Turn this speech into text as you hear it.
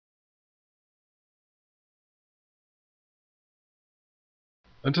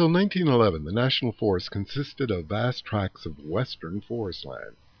Until 1911, the National Forest consisted of vast tracts of western forest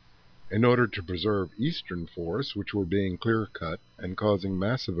land. In order to preserve eastern forests, which were being clear-cut and causing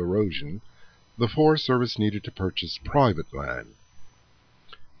massive erosion, the Forest Service needed to purchase private land.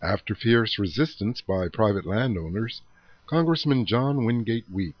 After fierce resistance by private landowners, Congressman John Wingate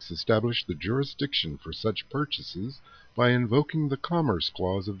Weeks established the jurisdiction for such purchases by invoking the Commerce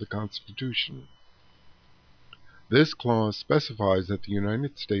Clause of the Constitution. This clause specifies that the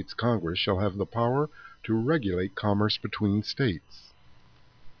United States Congress shall have the power to regulate commerce between states.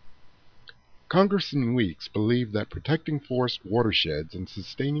 Congressman Weeks believed that protecting forest watersheds and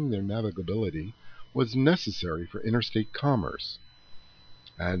sustaining their navigability was necessary for interstate commerce.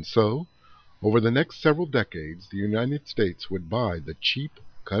 And so, over the next several decades, the United States would buy the cheap,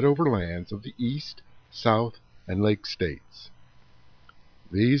 cut-over lands of the East, South, and Lake states.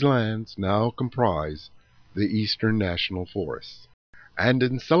 These lands now comprise the Eastern National Forests. And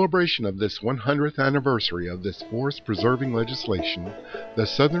in celebration of this 100th anniversary of this forest-preserving legislation, the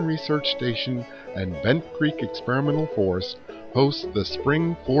Southern Research Station and Bent Creek Experimental Forest host the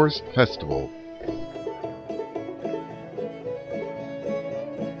Spring Forest Festival.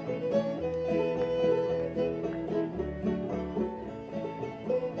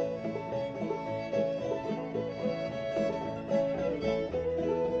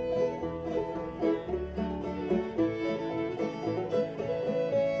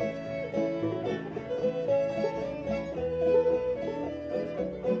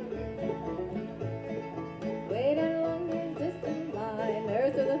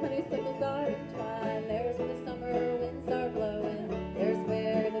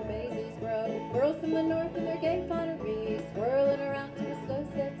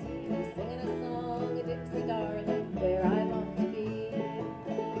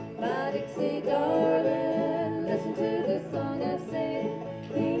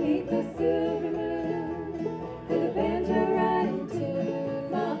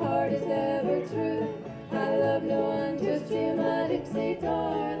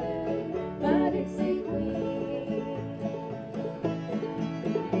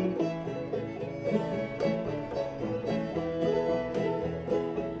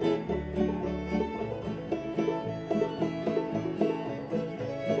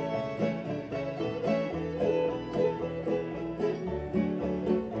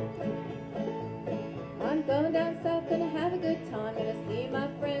 Going down south, gonna have a good time. Gonna see my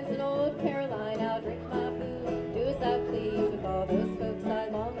friends in old Caroline. I'll drink my booze, do as I please with all those folks I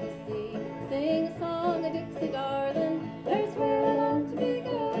long to see. Sing a song, a Dixie darling. There's where I long to be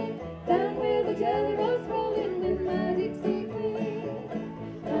going. Down where the jelly rolls rolling with my Dixie queen.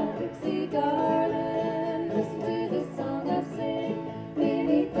 My Dixie darling, listen to this song I sing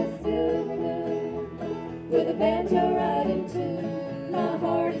beneath the silver moon. With a banjo right in tune, my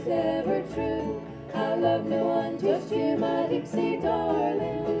heart is ever true. I love no one, just you, my Dixie darling.